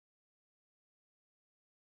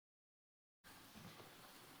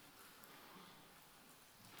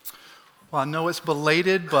Well, I know it's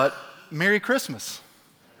belated, but Merry Christmas.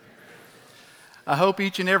 I hope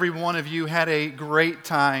each and every one of you had a great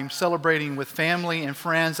time celebrating with family and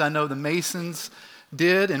friends. I know the Masons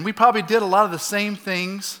did, and we probably did a lot of the same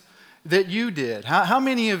things that you did. How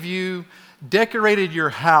many of you decorated your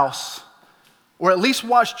house, or at least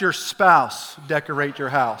watched your spouse decorate your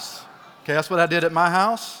house? Okay, that's what I did at my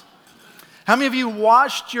house. How many of you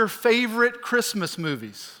watched your favorite Christmas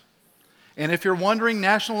movies? And if you're wondering,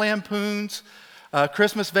 National Lampoon's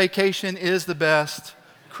Christmas Vacation is the best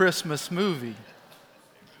Christmas movie.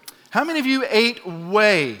 How many of you ate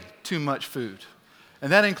way too much food?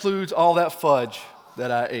 And that includes all that fudge that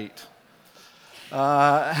I ate.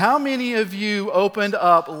 How many of you opened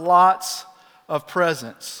up lots of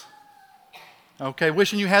presents? Okay,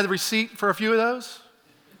 wishing you had the receipt for a few of those?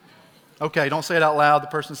 Okay, don't say it out loud, the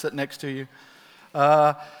person sitting next to you.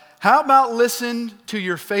 How about listen to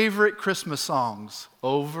your favorite Christmas songs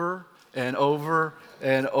over and over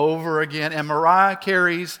and over again? And Mariah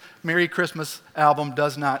Carey's Merry Christmas album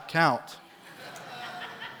does not count.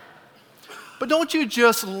 But don't you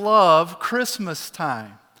just love Christmas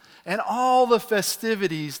time and all the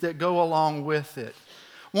festivities that go along with it?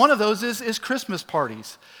 One of those is Christmas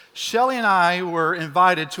parties. Shelley and I were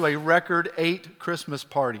invited to a record 8 Christmas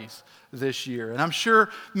parties this year. And I'm sure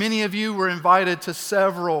many of you were invited to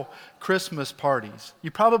several Christmas parties.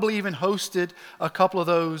 You probably even hosted a couple of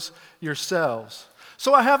those yourselves.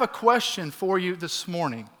 So I have a question for you this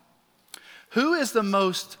morning. Who is the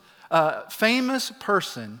most famous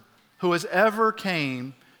person who has ever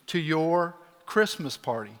came to your Christmas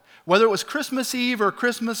party? Whether it was Christmas Eve or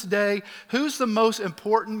Christmas Day, who's the most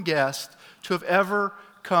important guest to have ever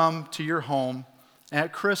come to your home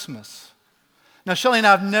at Christmas? Now, Shelley and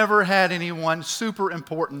I have never had anyone super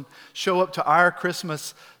important show up to our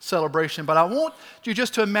Christmas celebration, but I want you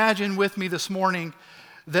just to imagine with me this morning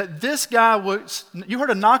that this guy you heard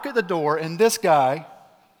a knock at the door, and this guy,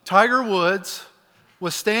 Tiger Woods,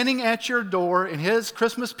 was standing at your door in his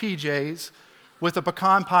Christmas PJs with a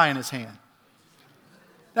pecan pie in his hand.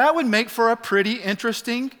 That would make for a pretty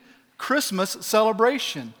interesting Christmas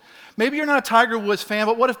celebration. Maybe you're not a Tiger Woods fan,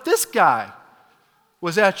 but what if this guy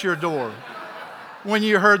was at your door when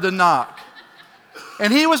you heard the knock?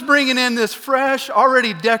 And he was bringing in this fresh,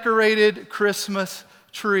 already decorated Christmas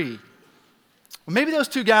tree. Well, maybe those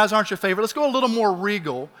two guys aren't your favorite. Let's go a little more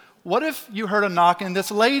regal. What if you heard a knock and this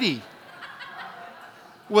lady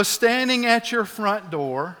was standing at your front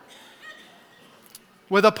door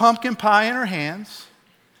with a pumpkin pie in her hands,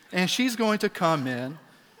 and she's going to come in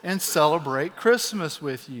and celebrate Christmas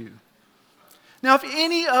with you? Now, if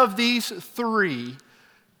any of these three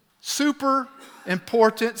super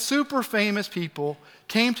important, super famous people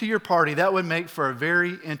came to your party, that would make for a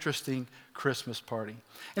very interesting Christmas party.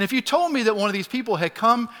 And if you told me that one of these people had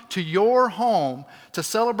come to your home to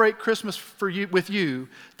celebrate Christmas with you,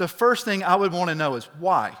 the first thing I would want to know is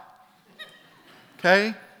why?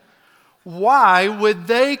 Okay? Why would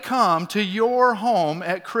they come to your home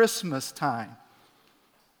at Christmas time?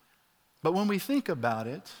 But when we think about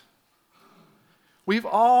it, we've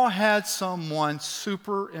all had someone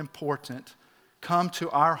super important come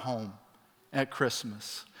to our home at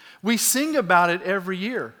Christmas. We sing about it every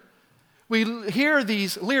year. We hear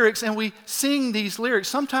these lyrics and we sing these lyrics.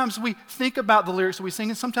 Sometimes we think about the lyrics that we sing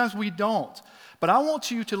and sometimes we don't. But I want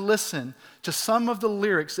you to listen to some of the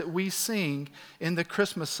lyrics that we sing in the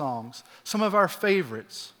Christmas songs. Some of our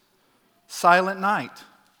favorites. Silent Night.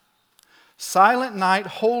 Silent night,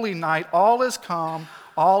 holy night, all is calm,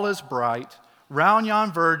 all is bright. Round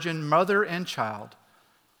yon virgin, mother and child.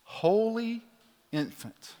 Holy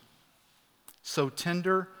infant, so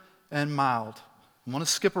tender and mild. I'm going to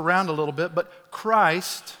skip around a little bit, but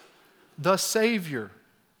Christ, the Savior,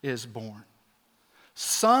 is born.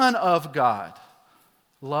 Son of God,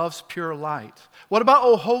 love's pure light. What about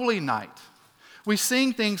O Holy Night? We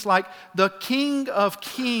sing things like, the King of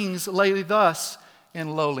Kings lay thus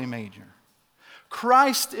in lowly manger.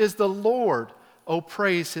 Christ is the Lord, oh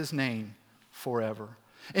praise his name forever.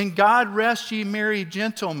 In God rest ye merry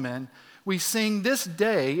gentlemen, we sing this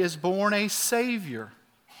day is born a Savior,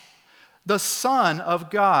 the Son of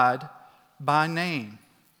God by name.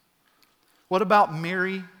 What about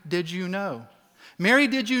Mary, did you know? Mary,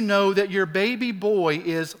 did you know that your baby boy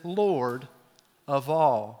is Lord of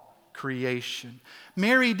all creation?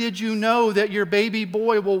 Mary, did you know that your baby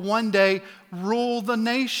boy will one day rule the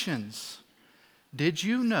nations? Did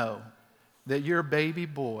you know that your baby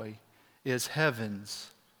boy is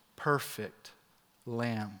heaven's perfect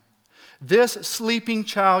Lamb? This sleeping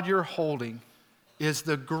child you're holding is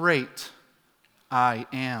the great I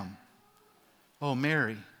am. Oh,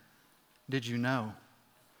 Mary, did you know?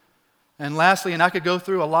 And lastly, and I could go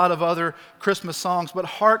through a lot of other Christmas songs, but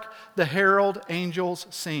hark the herald angels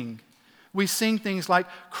sing. We sing things like,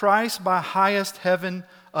 Christ by highest heaven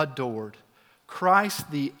adored,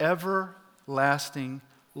 Christ the everlasting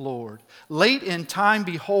Lord. Late in time,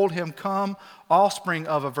 behold him come, offspring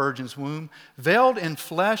of a virgin's womb, veiled in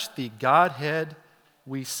flesh, the Godhead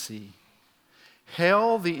we see.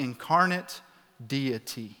 Hail the incarnate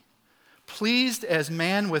deity, pleased as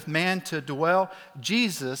man with man to dwell,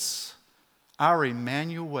 Jesus, our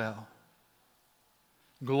Emmanuel.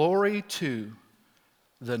 Glory to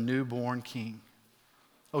the newborn King.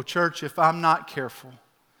 Oh, church, if I'm not careful,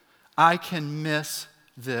 I can miss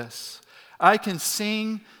this. I can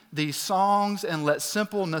sing these songs and let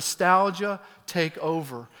simple nostalgia take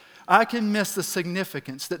over. I can miss the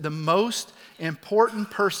significance that the most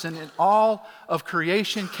important person in all of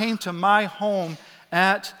creation came to my home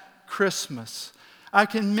at Christmas. I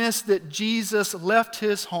can miss that Jesus left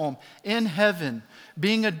his home in heaven,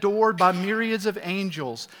 being adored by myriads of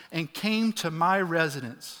angels, and came to my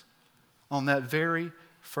residence on that very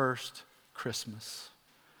first Christmas.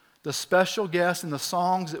 The special guest in the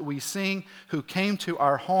songs that we sing who came to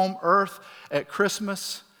our home earth at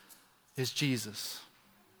Christmas is Jesus.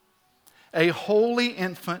 A holy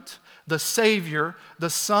infant, the Savior, the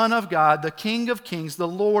Son of God, the King of kings, the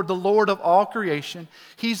Lord of all creation.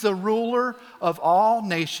 He's the ruler of all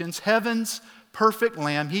nations, heaven's perfect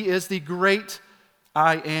Lamb. He is the great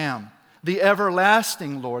I am, the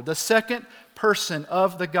everlasting Lord, the second person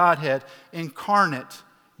of the Godhead, incarnate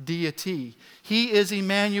deity. He is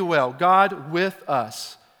Emmanuel, God with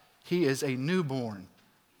us. He is a newborn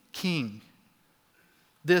King.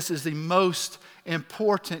 This is the most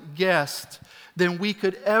important guest than we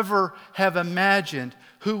could ever have imagined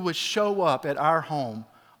who would show up at our home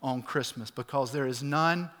on Christmas, because there is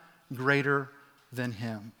none greater than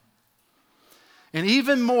him. And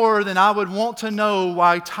even more than I would want to know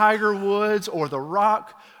why Tiger Woods or The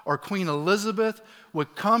Rock or Queen Elizabeth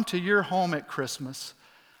would come to your home at Christmas,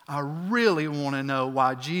 I really want to know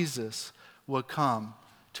why Jesus would come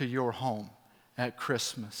to your home at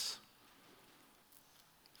Christmas.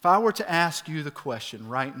 If I were to ask you the question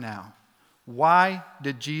right now, why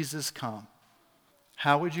did Jesus come?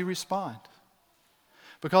 How would you respond?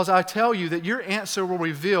 Because I tell you that your answer will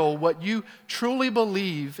reveal what you truly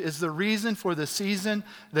believe is the reason for the season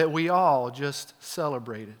that we all just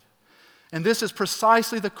celebrated. And this is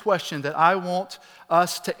precisely the question that I want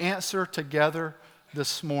us to answer together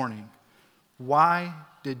this morning. Why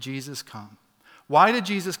did Jesus come? Why did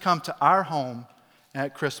Jesus come to our home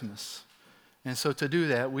at Christmas? And so to do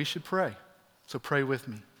that, we should pray. So pray with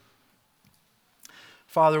me.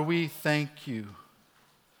 Father, we thank you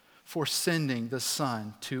for sending the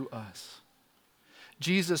Son to us.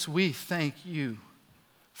 Jesus, we thank you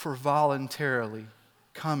for voluntarily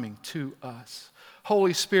coming to us.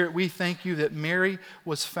 Holy Spirit, we thank you that Mary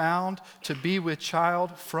was found to be with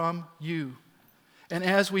child from you. And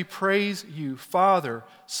as we praise you, Father,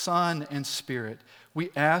 Son, and Spirit, we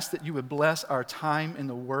ask that you would bless our time in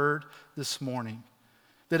the Word this morning.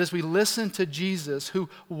 That as we listen to Jesus, who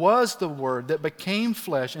was the Word that became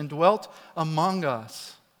flesh and dwelt among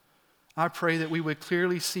us, I pray that we would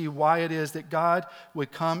clearly see why it is that God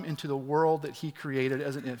would come into the world that he created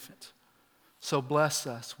as an infant. So bless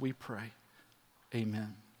us, we pray.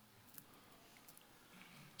 Amen.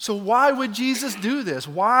 So why would Jesus do this?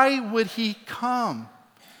 Why would he come?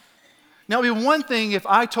 Now, it would be one thing if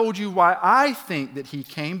I told you why I think that he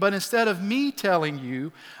came, but instead of me telling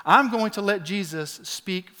you, I'm going to let Jesus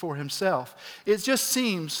speak for himself. It just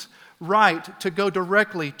seems right to go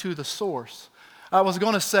directly to the source. I was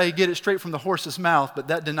going to say get it straight from the horse's mouth, but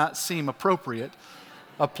that did not seem appropriate.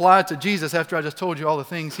 Applied to Jesus after I just told you all the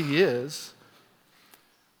things he is.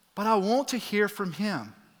 But I want to hear from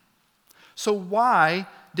him. So why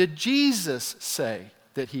did Jesus say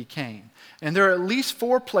that he came? And there are at least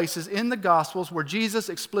 4 places in the Gospels where Jesus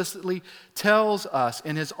explicitly tells us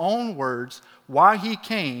in his own words why he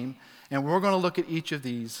came, and we're going to look at each of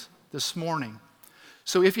these this morning.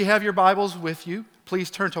 So if you have your Bibles with you, please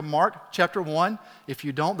turn to Mark chapter 1. If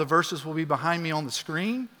you don't, the verses will be behind me on the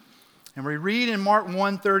screen. And we read in Mark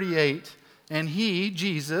 1:38, and he,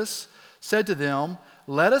 Jesus, said to them,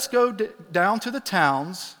 "Let us go down to the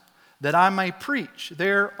towns, that I may preach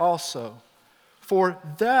there also. For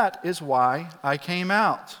that is why I came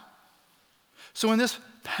out." So in this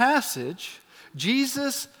passage,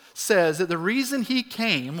 Jesus says that the reason he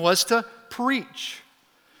came was to preach.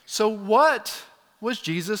 So what was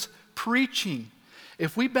Jesus preaching?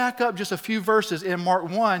 If we back up just a few verses in Mark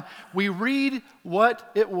 1, we read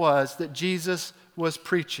what it was that Jesus was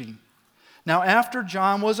preaching. Now, after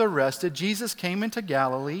John was arrested, Jesus came into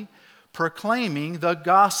Galilee, proclaiming the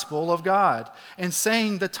gospel of God and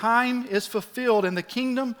saying the time is fulfilled and the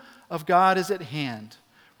kingdom of God is at hand.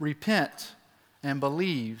 Repent and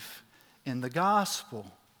believe in the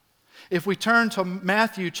gospel. If we turn to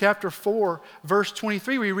Matthew chapter 4, verse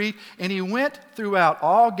 23, we read, "And he went throughout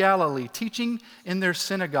all Galilee, teaching in their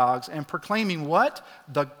synagogues and proclaiming" what?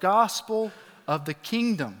 "The gospel of the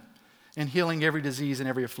kingdom, and healing every disease and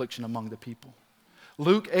every affliction among the people."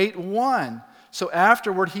 Luke 8:1, "So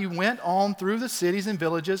afterward he went on through the cities and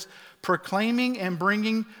villages, proclaiming and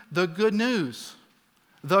bringing the good news,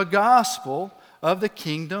 the gospel of the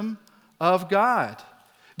kingdom of God."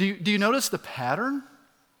 Do you notice the pattern?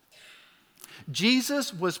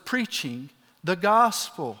 Jesus was preaching the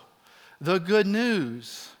gospel, the good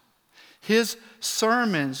news. His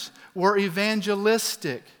sermons were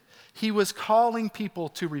evangelistic. He was calling people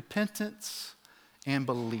to repentance and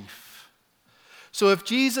belief. So if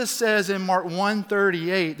Jesus says in Mark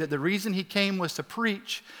 1:38 that the reason he came was to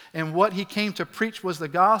preach, and what he came to preach was the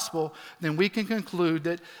gospel, then we can conclude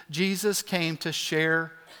that Jesus came to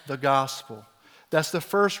share the gospel. That's the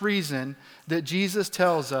first reason that Jesus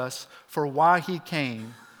tells us for why he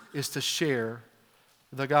came, is to share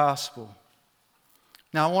the gospel.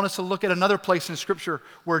 Now I want us to look at another place in Scripture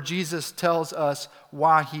where Jesus tells us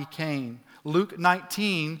why he came. Luke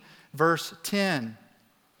 19, verse 10.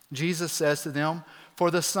 Jesus says to them,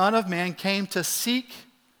 "For the Son of Man came to seek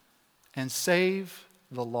and save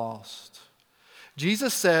the lost."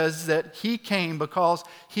 Jesus says that he came because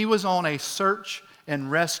he was on a search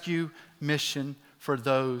and rescue mission for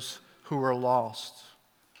those who are lost.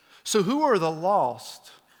 So who are the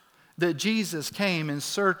lost that Jesus came in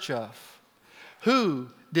search of?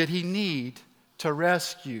 Who did he need to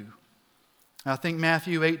rescue? I think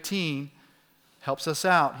Matthew 18 helps us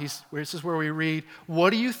out. This is where we read,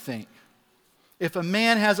 "What do you think? If a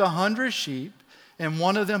man has 100 sheep and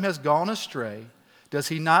one of them has gone astray, does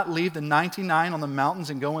he not leave the 99 on the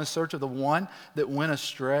mountains and go in search of the one that went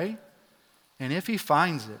astray? And if he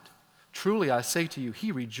finds it, truly I say to you,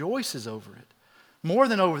 he rejoices over it, more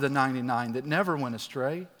than over the 99 that never went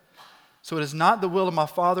astray. So it is not the will of my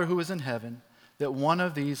Father who is in heaven that one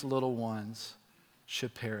of these little ones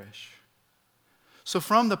should perish." So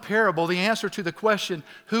from the parable, the answer to the question,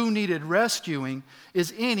 who needed rescuing,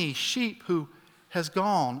 is any sheep who has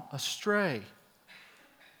gone astray.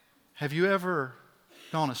 Have you ever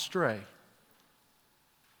gone astray?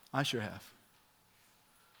 I sure have.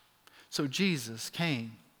 So Jesus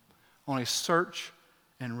came on a search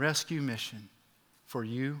and rescue mission for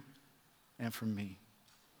you and for me.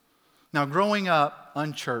 Now, growing up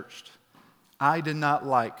unchurched, I did not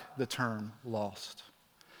like the term lost,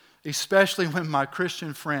 especially when my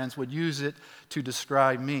Christian friends would use it to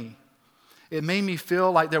describe me. It made me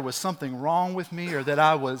feel like there was something wrong with me or that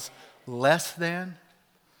I was less than.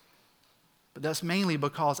 But that's mainly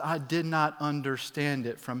because I did not understand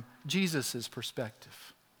it from Jesus'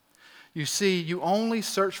 perspective. You see, you only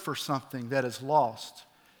search for something that is lost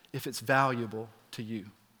if it's valuable to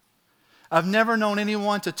you. I've never known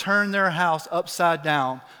anyone to turn their house upside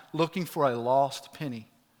down looking for a lost penny.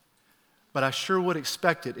 But I sure would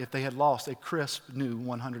expect it if they had lost a crisp new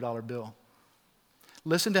 $100 bill.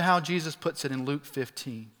 Listen to how Jesus puts it in Luke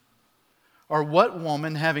 15. "Or what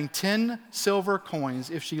woman having 10 silver coins,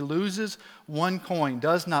 if she loses one coin,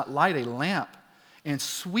 does not light a lamp and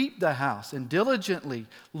sweep the house and diligently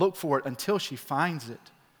look for it until she finds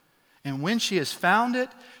it? And when she has found it,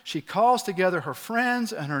 she calls together her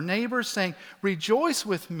friends and her neighbors, saying, 'Rejoice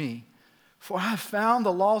with me, for I have found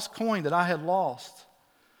the lost coin that I had lost.'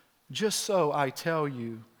 Just so, I tell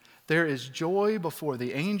you, there is joy before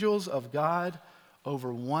the angels of God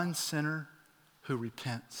over one sinner who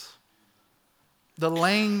repents." The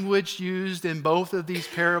language used in both of these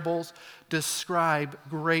parables describe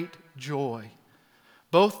great joy.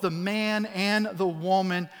 Both the man and the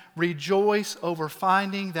woman rejoice over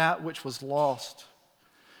finding that which was lost.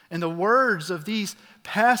 And the words of these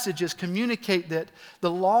passages communicate that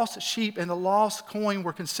the lost sheep and the lost coin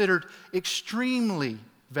were considered extremely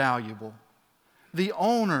valuable. The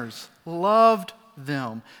owners loved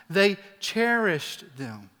them. They cherished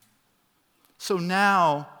them. So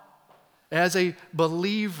now, as a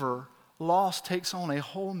believer, loss takes on a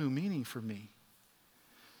whole new meaning for me.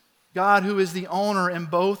 God, who is the owner in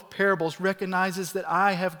both parables, recognizes that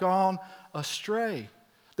I have gone astray,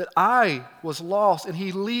 that I was lost, and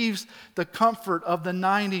he leaves the comfort of the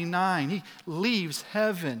 99. He leaves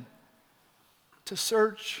heaven to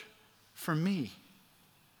search for me,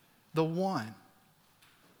 the one,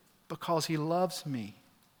 because he loves me.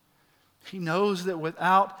 He knows that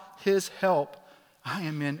without his help, I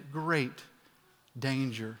am in great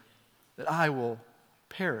danger, that I will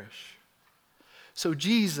perish. So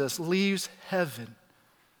Jesus leaves heaven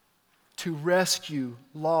to rescue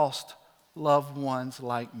lost loved ones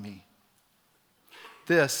like me.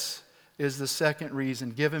 This is the second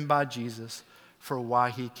reason given by Jesus for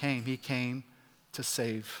why he came. He came to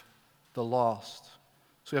save the lost.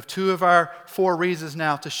 So we have two of our four reasons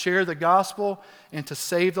now: to share the gospel and to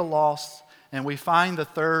save the lost. And we find the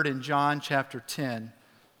third in John chapter 10,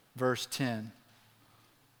 verse 10.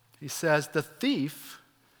 He says, "The thief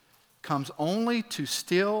comes only to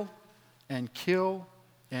steal and kill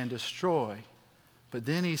and destroy." But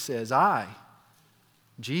then he says, "I,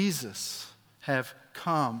 Jesus, have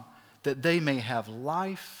come that they may have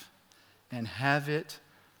life and have it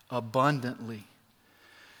abundantly."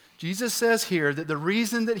 Jesus says here that the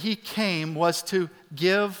reason that he came was to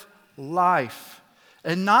give life,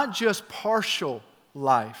 and not just partial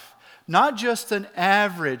life, not just an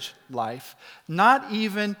average life, not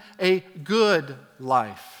even a good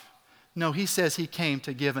life. No, he says he came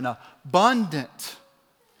to give an abundant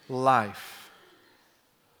life.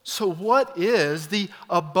 So what is the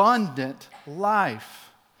abundant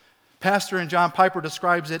life? Pastor John Piper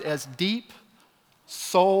describes it as deep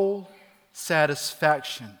soul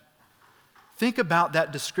satisfaction. Think about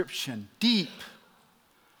that description. Deep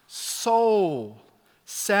soul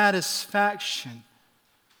satisfaction.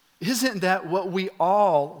 Isn't that what we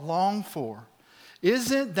all long for?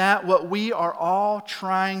 Isn't that what we are all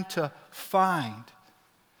trying to find?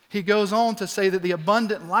 He goes on to say that the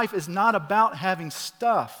abundant life is not about having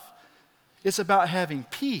stuff. It's about having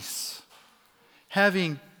peace,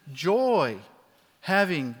 having joy,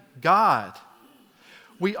 having God.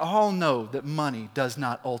 We all know that money does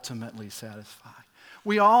not ultimately satisfy.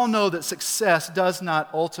 We all know that success does not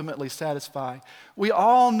ultimately satisfy. We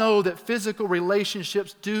all know that physical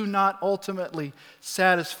relationships do not ultimately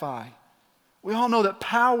satisfy. We all know that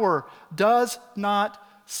power does not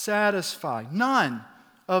satisfy. None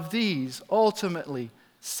of these ultimately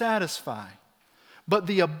satisfy. But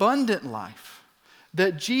the abundant life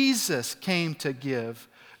that Jesus came to give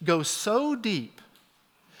goes so deep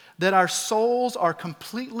that our souls are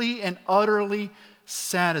completely and utterly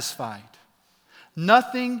satisfied.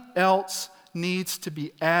 Nothing else needs to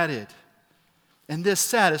be added. And this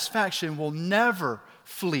satisfaction will never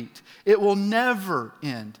fleet. It will never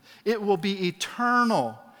end. It will be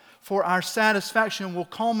eternal. For our satisfaction will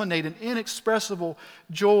culminate in inexpressible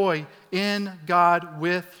joy in God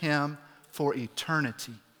with Him for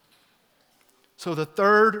eternity. So the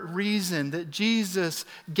third reason that Jesus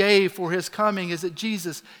gave for His coming is that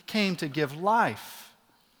Jesus came to give life.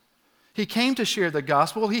 He came to share the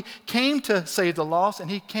gospel. He came to save the lost,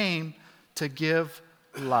 and He came to give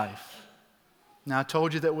life. Now, I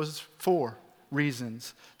told you that was 4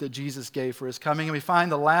 reasons that Jesus gave for His coming. And we find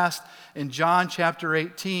the last in John chapter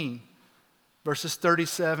 18, verses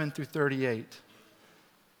 37 through 38.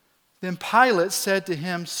 Then Pilate said to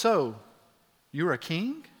Him, "So, you're a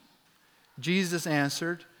king?" Jesus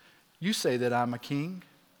answered, "You say that I'm a king.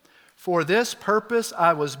 For this purpose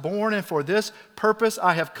I was born, and for this purpose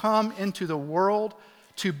I have come into the world,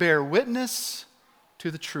 to bear witness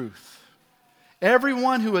to the truth.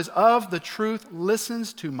 Everyone who is of the truth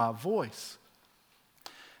listens to my voice."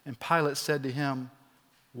 And Pilate said to him,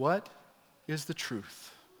 "What is the truth?"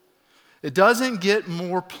 It doesn't get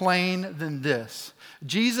more plain than this.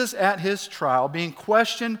 Jesus at His trial, being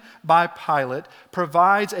questioned by Pilate,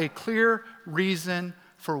 provides a clear reason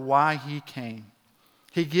for why He came.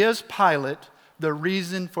 He gives Pilate the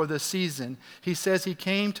reason for the season. He says He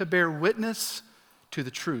came to bear witness to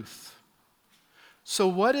the truth. So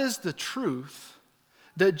what is the truth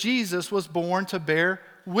that Jesus was born to bear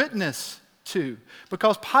witness to?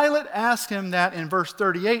 Because Pilate asked Him that in verse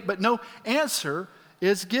 38, but no answer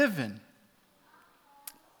is given.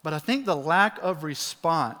 But I think the lack of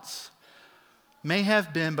response may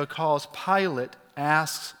have been because Pilate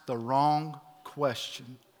asks the wrong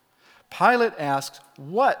question. Pilate asks,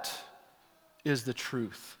 "What is the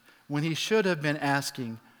truth?" when he should have been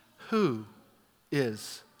asking, "Who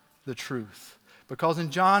is the truth?" Because in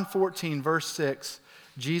John 14, verse 6,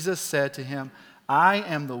 Jesus said to him, "I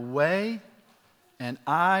am the way, and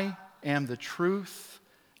I am the truth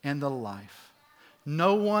and the life.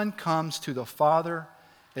 No one comes to the Father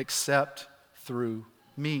except through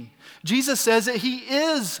me." Jesus says that He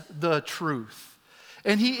is the truth.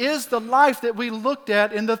 And He is the life that we looked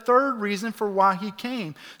at in the third reason for why He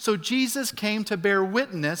came. So Jesus came to bear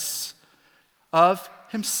witness of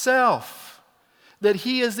Himself, that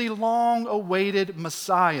He is the long-awaited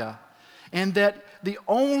Messiah, and that the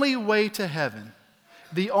only way to heaven,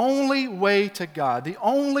 the only way to God, the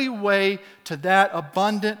only way to that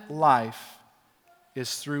abundant life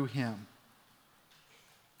is through Him.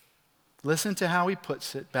 Listen to how he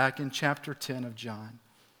puts it back in chapter 10 of John.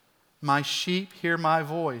 My sheep hear my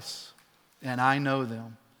voice, and I know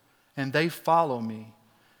them, and they follow me.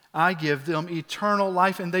 I give them eternal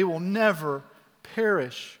life, and they will never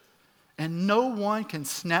perish, and no one can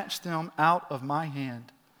snatch them out of my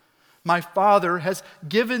hand. My Father has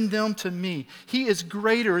given them to me. He is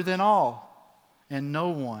greater than all, and no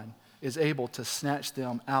one is able to snatch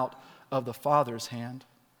them out of the Father's hand.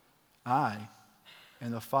 I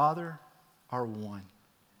and the Father are one.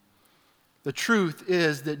 The truth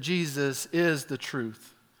is that Jesus is the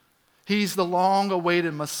truth. He's the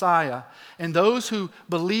long-awaited Messiah, and those who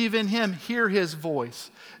believe in him hear his voice.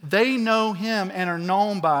 They know him and are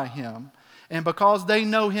known by him, and because they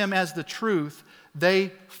know him as the truth,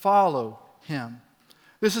 they follow him.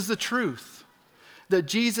 This is the truth that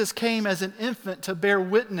Jesus came as an infant to bear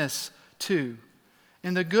witness to.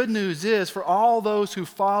 And the good news is, for all those who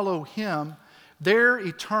follow him, their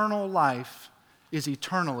eternal life is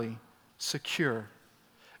eternally secure.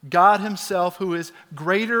 God himself, who is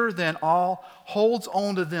greater than all, holds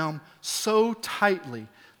on to them so tightly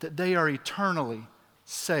that they are eternally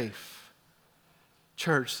safe.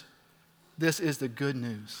 Church, this is the good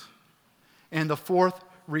news. And the fourth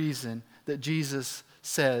reason that Jesus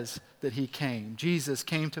says that he came. Jesus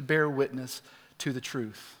came to bear witness to the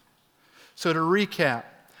truth. So to recap,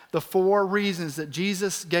 the four reasons that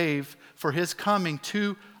Jesus gave for his coming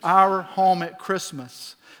to our home at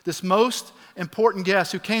Christmas. This most important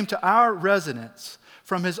guest who came to our residence,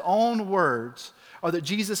 from his own words, are that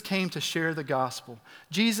Jesus came to share the gospel.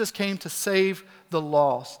 Jesus came to save the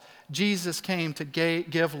lost. Jesus came to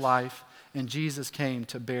give life. And Jesus came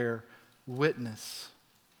to bear witness.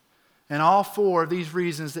 And all four of these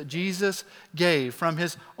reasons that Jesus gave from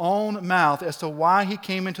his own mouth as to why he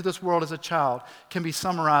came into this world as a child can be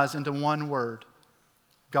summarized into one word: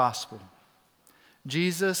 gospel.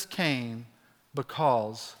 Jesus came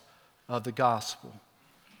because of the gospel.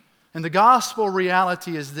 And the gospel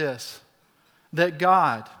reality is this: that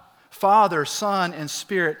God, Father, Son, and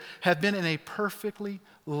Spirit have been in a perfectly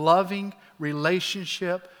loving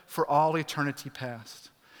relationship for all eternity past.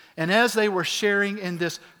 And as they were sharing in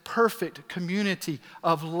this perfect community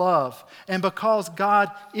of love, and because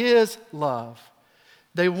God is love,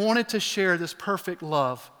 they wanted to share this perfect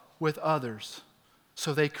love with others.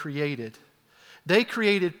 So they created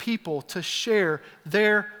people to share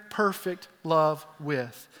their perfect love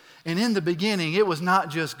with. And in the beginning, it was not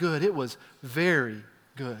just good, it was very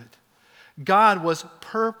good. God was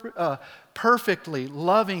perfectly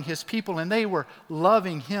loving his people, and they were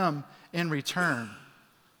loving him in return.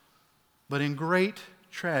 But in great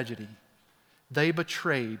tragedy, they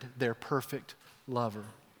betrayed their perfect lover.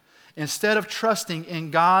 Instead of trusting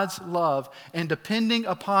in God's love and depending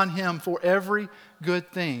upon him for every good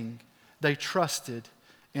thing, they trusted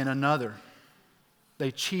in another.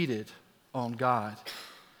 They cheated on God.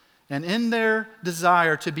 And in their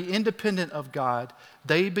desire to be independent of God,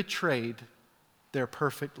 they betrayed their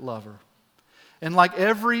perfect lover. And like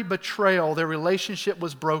every betrayal, their relationship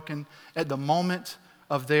was broken at the moment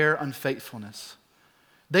of their unfaithfulness.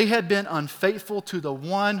 They had been unfaithful to the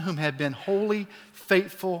one whom had been wholly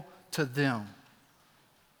faithful to them.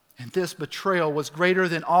 And this betrayal was greater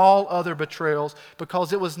than all other betrayals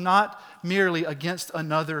because it was not merely against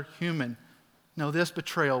another human. No, this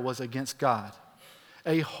betrayal was against God,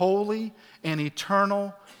 a holy and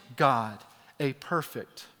eternal God, a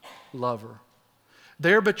perfect lover.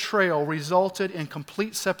 Their betrayal resulted in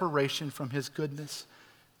complete separation from his goodness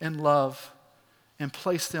and love and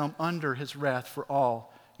placed them under his wrath for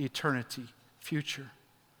all eternity future.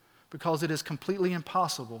 Because it is completely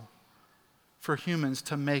impossible for humans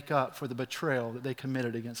to make up for the betrayal that they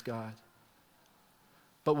committed against God.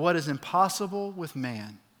 But what is impossible with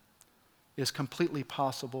man is completely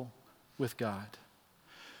possible with God.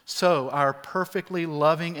 So our perfectly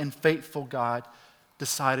loving and faithful God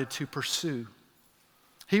decided to pursue.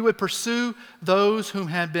 He would pursue those whom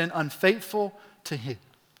had been unfaithful to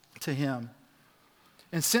him.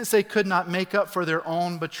 And since they could not make up for their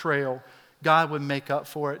own betrayal, God would make up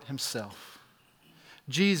for it himself.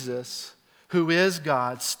 Jesus, who is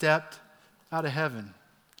God, stepped out of heaven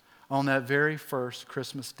on that very first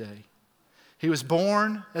Christmas day. He was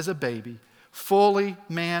born as a baby, fully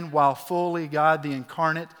man while fully God, the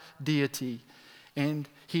incarnate deity. And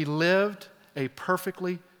he lived a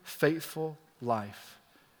perfectly faithful life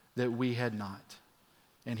that we had not.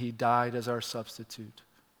 And he died as our substitute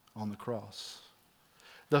on the cross.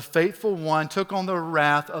 The faithful one took on the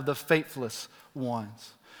wrath of the faithless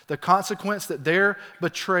ones. The consequence that their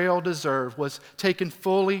betrayal deserved was taken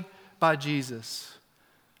fully by Jesus.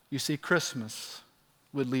 You see, Christmas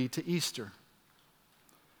would lead to Easter.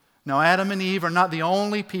 Now, Adam and Eve are not the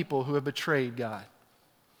only people who have betrayed God.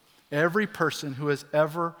 Every person who has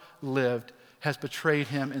ever lived has betrayed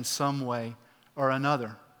him in some way or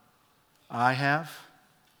another. I have.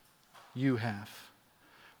 You have.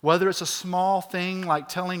 Whether it's a small thing like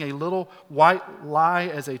telling a little white lie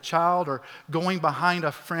as a child or going behind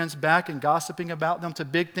a friend's back and gossiping about them, to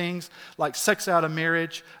big things like sex out of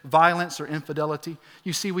marriage, violence, or infidelity.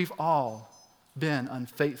 You see, we've all been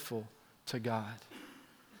unfaithful to God.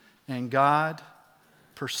 And God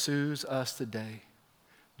pursues us today,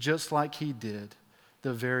 just like He did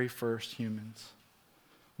the very first humans.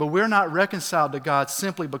 But we're not reconciled to God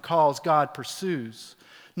simply because God pursues.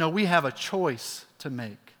 No, we have a choice to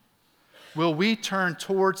make. Will we turn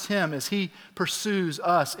towards Him as He pursues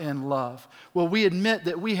us in love? Will we admit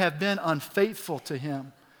that we have been unfaithful to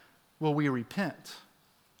Him? Will we repent?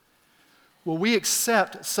 Will we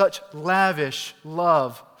accept such lavish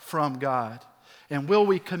love from God? And will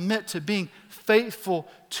we commit to being faithful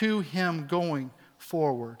to Him going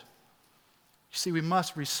forward? You see, we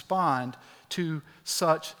must respond to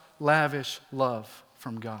such lavish love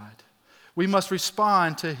from God. We must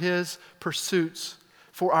respond to His pursuits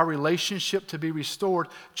for our relationship to be restored,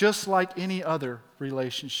 just like any other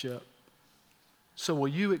relationship. So will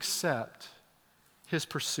you accept His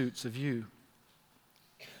pursuits of you?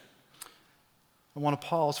 I want to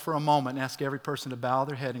pause for a moment and ask every person to bow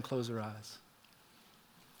their head and close their eyes.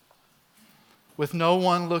 With no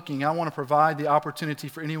one looking, I want to provide the opportunity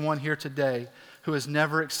for anyone here today who has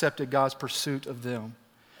never accepted God's pursuit of them.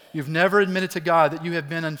 You've never admitted to God that you have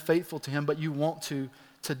been unfaithful to Him, but you want to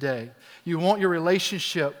today. You want your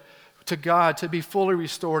relationship to God to be fully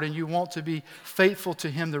restored, and you want to be faithful to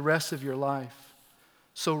Him the rest of your life.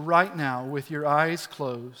 So right now, with your eyes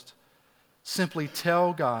closed, simply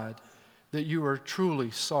tell God that you are truly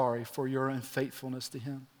sorry for your unfaithfulness to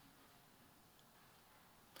Him.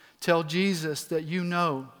 Tell Jesus that you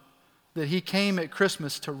know that He came at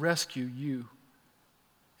Christmas to rescue you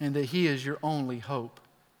and that He is your only hope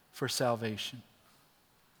for salvation.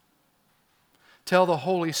 Tell the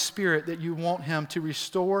Holy Spirit that you want Him to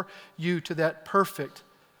restore you to that perfect,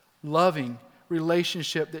 loving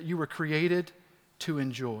relationship that you were created to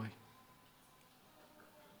enjoy.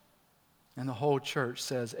 And the whole church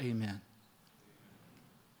says amen.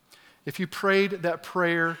 If you prayed that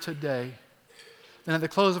prayer today, then at the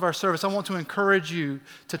close of our service, I want to encourage you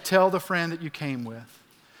to tell the friend that you came with.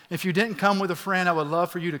 If you didn't come with a friend, I would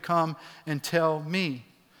love for you to come and tell me.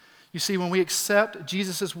 You see, when we accept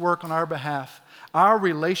Jesus' work on our behalf, our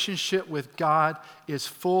relationship with God is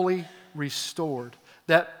fully restored.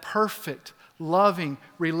 That perfect, loving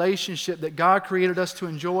relationship that God created us to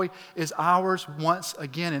enjoy is ours once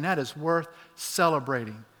again, and that is worth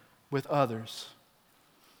celebrating with others.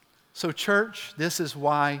 So, church, this is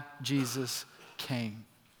why Jesus came.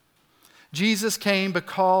 Jesus came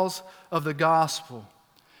because of the gospel.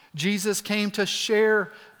 Jesus came to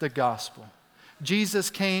share the gospel. Jesus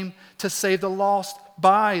came to save the lost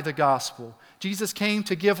by the gospel. Jesus came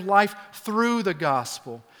to give life through the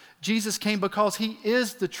gospel. Jesus came because He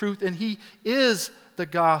is the truth and He is the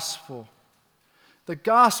gospel. The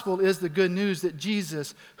gospel is the good news that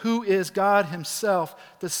Jesus, who is God Himself,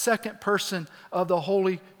 the second person of the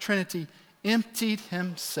Holy Trinity, emptied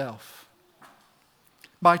Himself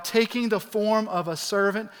by taking the form of a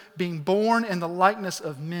servant, being born in the likeness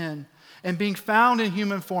of men, and being found in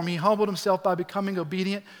human form. He humbled Himself by becoming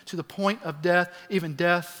obedient to the point of death, even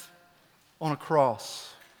death on a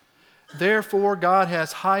cross. Therefore, God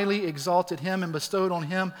has highly exalted Him and bestowed on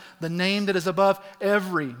Him the name that is above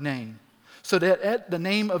every name, so that at the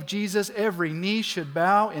name of Jesus every knee should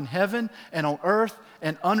bow in heaven and on earth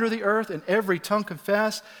and under the earth, and every tongue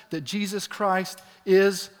confess that Jesus Christ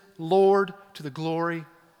is Lord, to the glory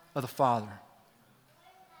of the Father.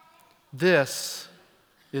 This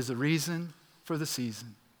is the reason for the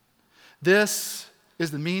season. This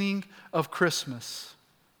is the meaning of Christmas.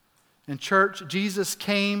 In church, Jesus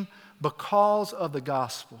came because of the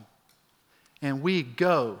gospel, and we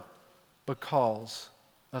go because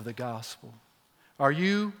of the gospel. Are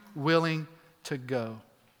you willing to go?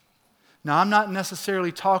 Now, I'm not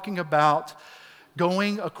necessarily talking about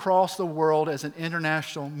going across the world as an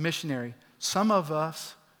international missionary. Some of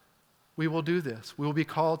us, we will do this. We will be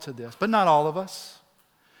called to this, but not all of us.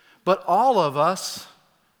 But all of us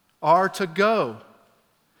are to go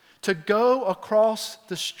across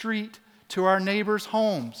the street to our neighbors'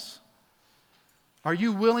 homes. Are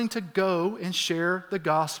you willing to go and share the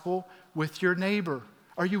gospel with your neighbor?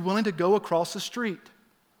 Are you willing to go across the street?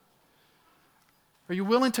 Are you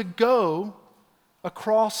willing to go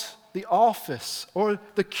across the office or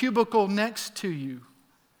the cubicle next to you?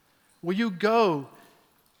 Will you go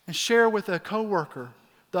and share with a coworker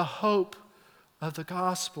the hope of the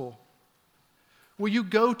gospel? Will you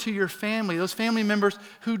go to your family, those family members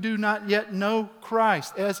who do not yet know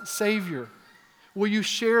Christ as Savior? Will you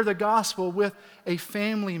share the gospel with a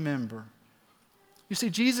family member? You see,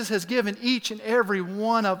 Jesus has given each and every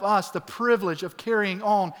one of us the privilege of carrying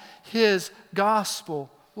on His gospel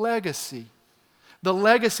legacy. The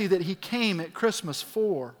legacy that He came at Christmas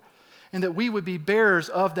for, and that we would be bearers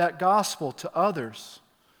of that gospel to others.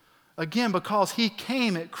 Again, because He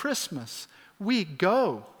came at Christmas, we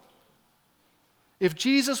go. If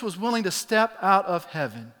Jesus was willing to step out of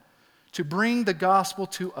heaven to bring the gospel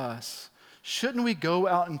to us, shouldn't we go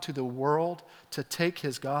out into the world to take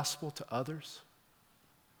His gospel to others?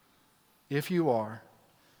 If you are,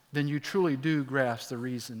 then you truly do grasp the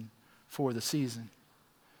reason for the season.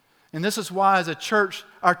 And this is why, as a church,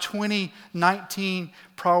 our 2019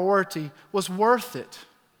 priority was worth it.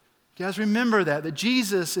 You guys remember that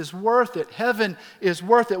Jesus is worth it. Heaven is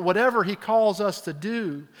worth it, whatever He calls us to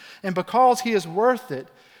do. And because He is worth it,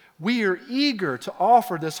 we are eager to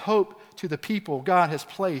offer this hope to the people God has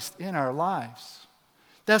placed in our lives.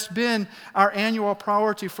 That's been our annual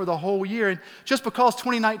priority for the whole year. And just because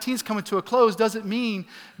 2019 is coming to a close doesn't mean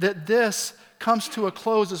that this comes to a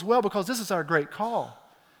close as well, because this is our great call.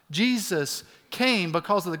 Jesus came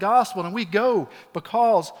because of the gospel, and we go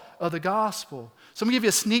because of the gospel. So I'm going to give you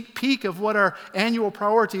a sneak peek of what our annual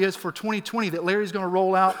priority is for 2020 that Larry's going to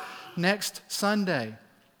roll out next Sunday.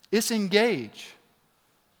 It's engage.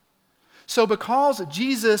 So because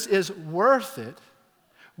Jesus is worth it,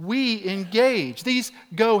 we engage. These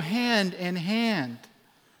go hand in hand.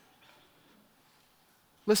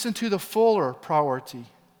 Listen to the fuller priority.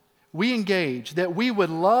 We engage that we would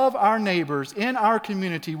love our neighbors in our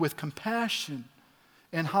community with compassion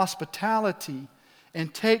and hospitality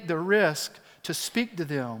and take the risk to speak to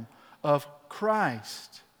them of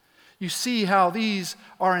Christ. You see how these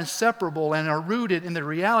are inseparable and are rooted in the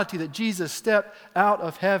reality that Jesus stepped out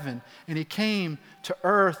of heaven and He came to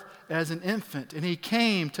earth as an infant, and He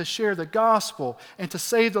came to share the gospel and to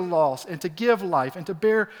save the lost and to give life and to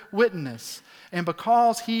bear witness. And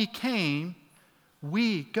because He came,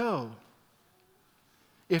 we go.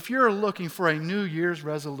 If you're looking for a New Year's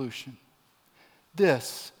resolution,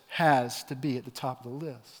 this has to be at the top of the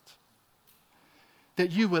list.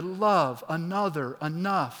 That you would love another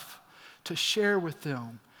enough to share with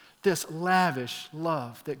them this lavish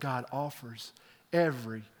love that God offers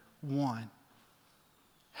everyone.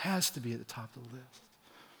 Has to be at the top of the list.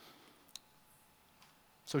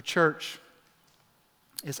 So church,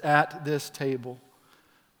 is at this table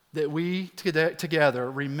that we together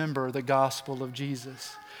remember the gospel of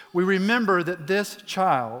Jesus. We remember that this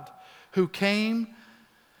child who came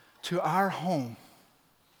to our home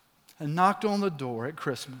and knocked on the door at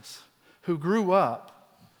Christmas, who grew up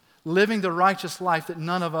living the righteous life that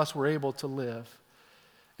none of us were able to live,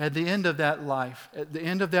 at the end of that life, at the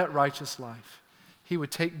end of that righteous life, He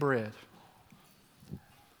would take bread,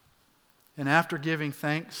 and after giving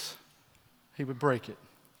thanks, He would break it,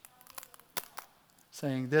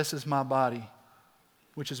 saying, "This is my body,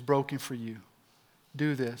 which is broken for you.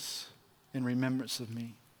 Do this in remembrance of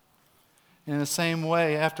me." And in the same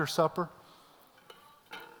way, after supper,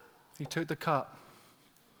 He took the cup,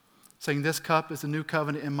 saying, "This cup is the new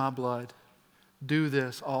covenant in my blood. Do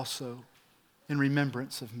this also in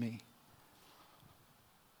remembrance of me."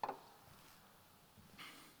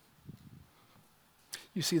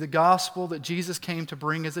 You see, the gospel that Jesus came to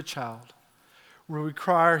bring as a child will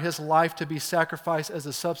require His life to be sacrificed as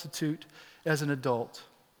a substitute as an adult.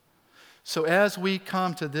 So as we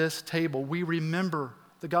come to this table, we remember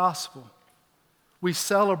the gospel. We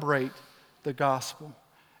celebrate the gospel.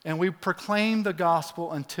 And we proclaim the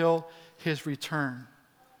gospel until His return.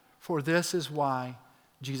 For this is why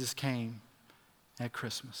Jesus came at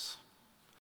Christmas.